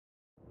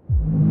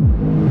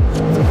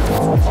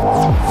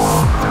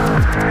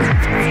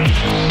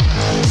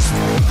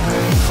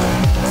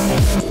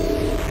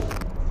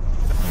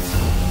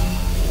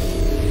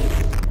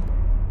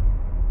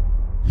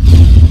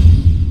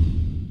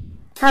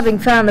Having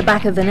found the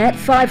back of the net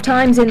 5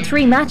 times in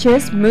 3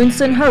 matches, Moon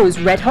Sun-ho's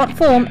red-hot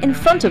form in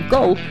front of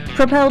goal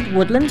propelled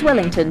Woodlands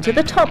Wellington to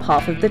the top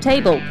half of the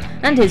table,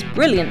 and his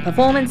brilliant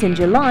performance in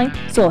July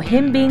saw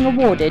him being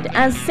awarded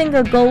as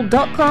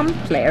SingerGoal.com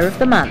Player of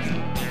the Month.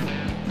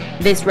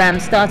 This Ram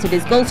started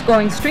his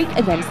goal-scoring streak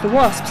against the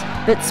Wasps,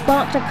 that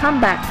sparked a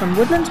comeback from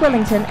Woodlands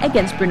Wellington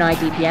against Brunei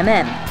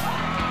DPMM.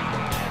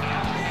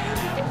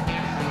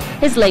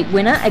 His late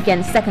winner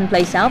against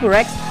second-place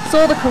Albirex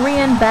saw the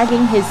Korean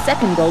bagging his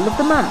second goal of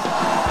the month.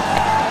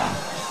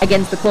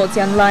 Against the Quartz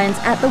Young Lions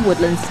at the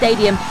Woodlands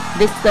Stadium,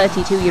 this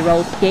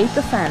 32-year-old gave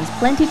the fans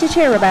plenty to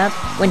cheer about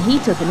when he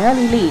took an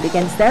early lead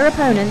against their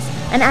opponents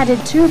and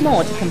added 2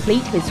 more to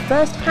complete his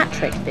first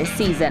hat-trick this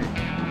season.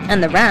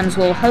 And the Rams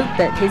will hope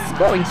that his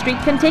scoring streak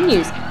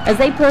continues as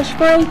they push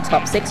for a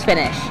top 6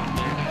 finish.